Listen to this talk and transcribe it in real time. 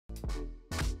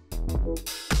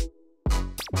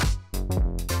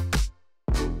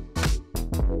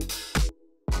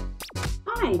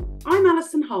Hi, I'm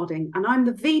Alison Harding and I'm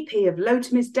the VP of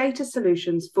Lotomi's Data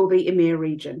Solutions for the EMEA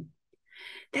region.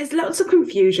 There's lots of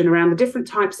confusion around the different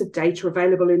types of data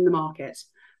available in the market: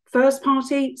 first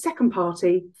party, second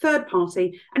party, third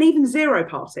party, and even zero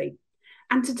party.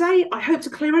 And today I hope to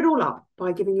clear it all up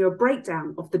by giving you a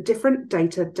breakdown of the different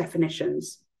data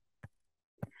definitions.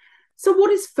 So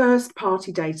what is first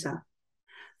party data?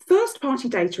 First party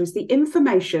data is the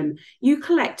information you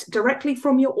collect directly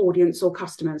from your audience or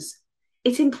customers.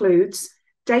 It includes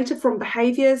data from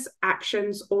behaviours,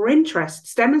 actions, or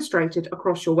interests demonstrated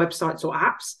across your websites or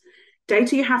apps,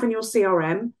 data you have in your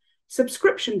CRM,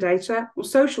 subscription data, or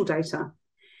social data.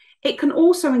 It can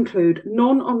also include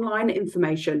non-online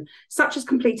information, such as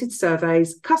completed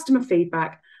surveys, customer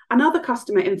feedback, and other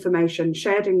customer information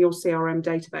shared in your CRM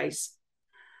database.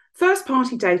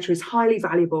 First-party data is highly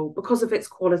valuable because of its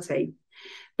quality.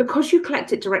 Because you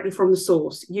collect it directly from the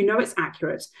source, you know it's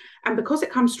accurate, and because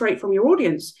it comes straight from your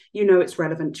audience, you know it's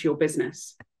relevant to your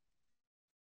business.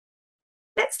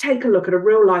 Let's take a look at a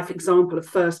real-life example of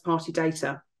first-party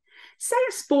data. Say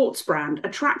a sports brand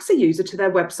attracts a user to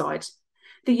their website.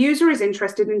 The user is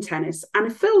interested in tennis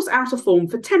and fills out a form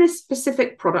for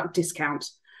tennis-specific product discount.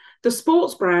 The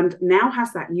sports brand now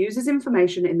has that user's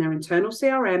information in their internal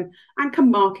CRM and can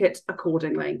market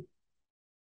accordingly.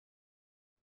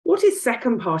 What is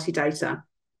second-party data?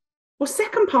 Well,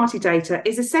 second-party data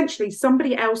is essentially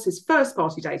somebody else's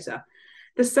first-party data.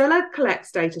 The seller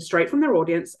collects data straight from their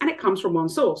audience and it comes from one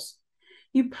source.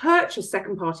 You purchase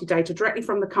second-party data directly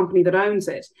from the company that owns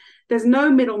it. There's no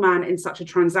middleman in such a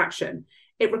transaction.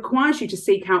 It requires you to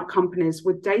seek out companies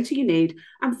with data you need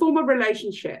and form a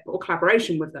relationship or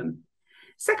collaboration with them.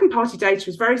 Second-party data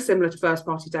is very similar to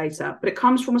first-party data, but it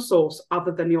comes from a source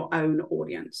other than your own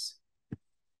audience.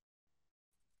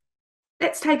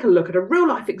 Let's take a look at a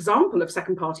real-life example of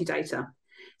second-party data.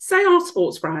 Say our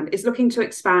sports brand is looking to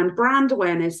expand brand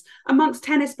awareness amongst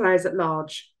tennis players at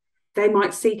large. They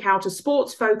might seek out a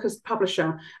sports-focused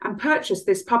publisher and purchase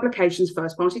this publication's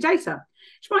first-party data,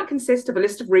 which might consist of a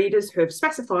list of readers who have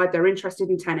specified they're interested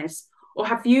in tennis or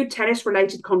have viewed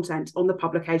tennis-related content on the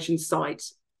publication's site.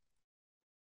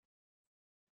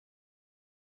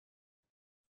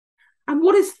 And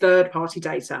what is third-party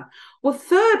data? Well,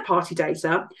 third-party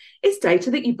data is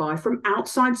data that you buy from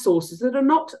outside sources that are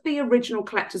not the original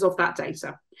collectors of that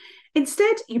data.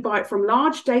 Instead, you buy it from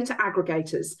large data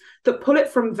aggregators that pull it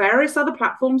from various other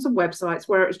platforms and websites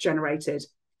where it was generated.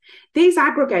 These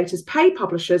aggregators pay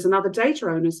publishers and other data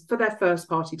owners for their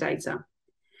first-party data.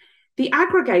 The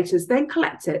aggregators then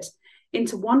collect it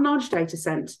into one large data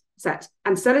set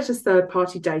and sell it as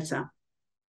third-party data.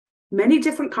 Many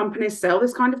different companies sell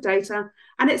this kind of data,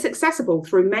 and it's accessible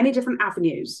through many different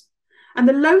avenues. And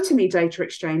the Lotomi Data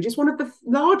Exchange is one of the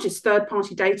largest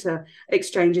third-party data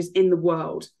exchanges in the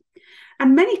world.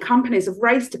 And many companies have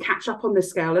raced to catch up on this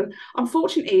scale. And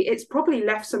unfortunately, it's probably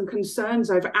left some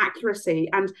concerns over accuracy.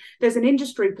 And there's an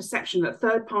industry perception that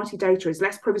third-party data is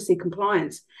less privacy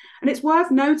compliant. And it's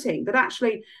worth noting that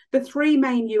actually the three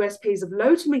main USPs of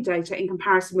Lotomi data in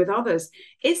comparison with others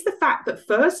is the fact that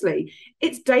firstly,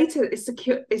 its data is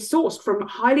sourced from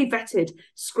highly vetted,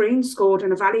 screened, scored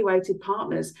and evaluated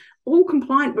partners, all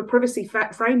compliant with privacy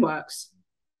frameworks.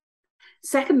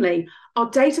 Secondly,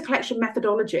 our data collection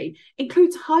methodology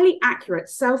includes highly accurate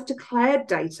self-declared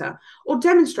data or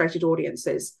demonstrated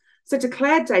audiences. So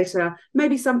declared data may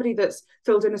be somebody that's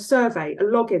filled in a survey, a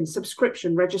login,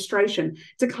 subscription, registration,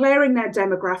 declaring their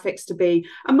demographics to be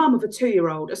a mum of a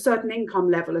 2-year-old, a certain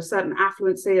income level, a certain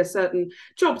affluency, a certain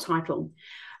job title.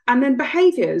 And then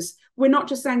behaviours, we're not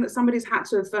just saying that somebody's had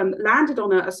to have landed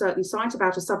on a certain site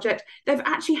about a subject, they've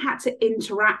actually had to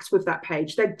interact with that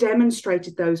page. They've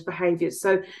demonstrated those behaviours.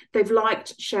 So they've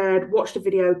liked, shared, watched a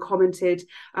video, commented,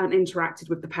 and interacted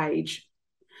with the page.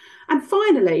 And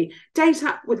finally,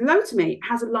 data with Lotomi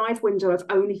has a live window of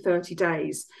only 30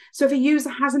 days. So if a user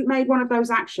hasn't made one of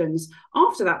those actions,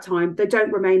 after that time, they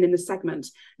don't remain in the segment.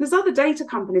 There's other data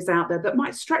companies out there that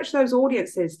might stretch those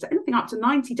audiences to anything up to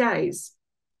 90 days.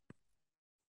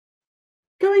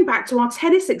 Going back to our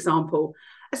tennis example,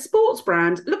 a sports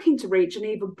brand looking to reach an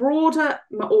even broader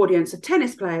audience of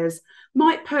tennis players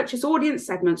might purchase audience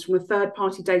segments from a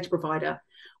third-party data provider,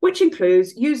 which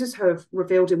includes users who have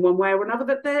revealed in one way or another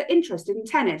that they're interested in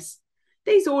tennis.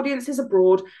 These audiences are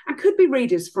broad and could be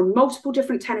readers from multiple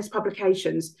different tennis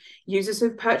publications, users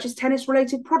who've purchased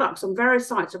tennis-related products on various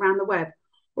sites around the web,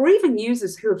 or even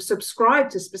users who have subscribed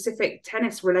to specific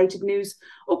tennis-related news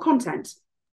or content.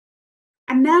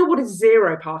 And now, what is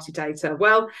zero-party data?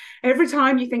 Well, every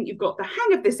time you think you've got the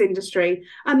hang of this industry,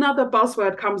 another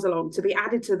buzzword comes along to be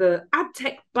added to the ad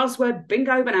tech buzzword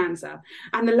bingo bonanza.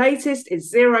 And the latest is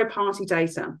zero-party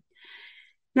data.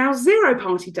 Now,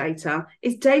 zero-party data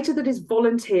is data that is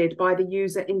volunteered by the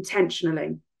user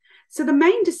intentionally. So the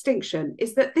main distinction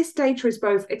is that this data is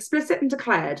both explicit and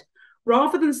declared,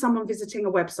 rather than someone visiting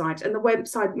a website and the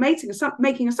website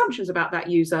making assumptions about that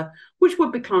user, which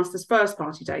would be classed as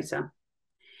first-party data.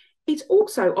 It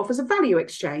also offers a value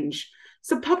exchange.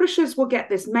 So publishers will get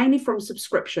this mainly from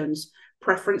subscriptions,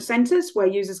 preference centers where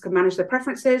users can manage their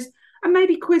preferences, and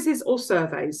maybe quizzes or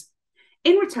surveys.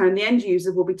 In return, the end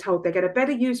user will be told they get a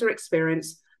better user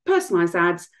experience, personalized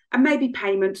ads, and maybe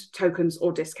payment, tokens,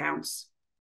 or discounts.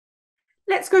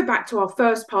 Let's go back to our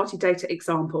first-party data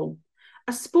example.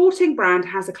 A sporting brand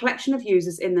has a collection of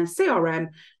users in their CRM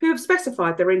who have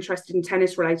specified they're interested in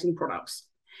tennis-related products.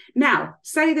 Now,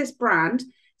 say this brand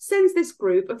sends this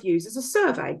group of users a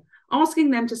survey,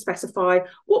 asking them to specify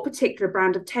what particular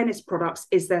brand of tennis products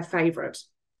is their favourite.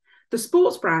 The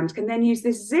sports brand can then use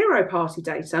this zero-party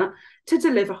data to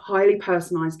deliver highly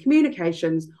personalised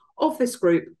communications of this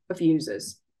group of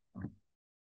users.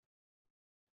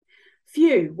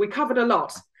 Phew, we covered a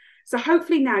lot. So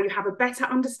hopefully now you have a better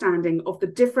understanding of the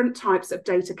different types of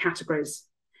data categories.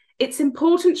 It's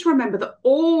important to remember that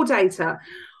all data,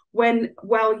 when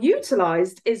well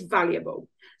utilised, is valuable.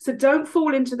 So don't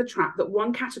fall into the trap that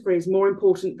one category is more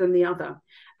important than the other.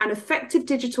 An effective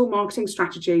digital marketing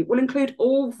strategy will include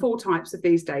all 4 types of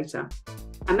these data.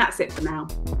 And that's it for now.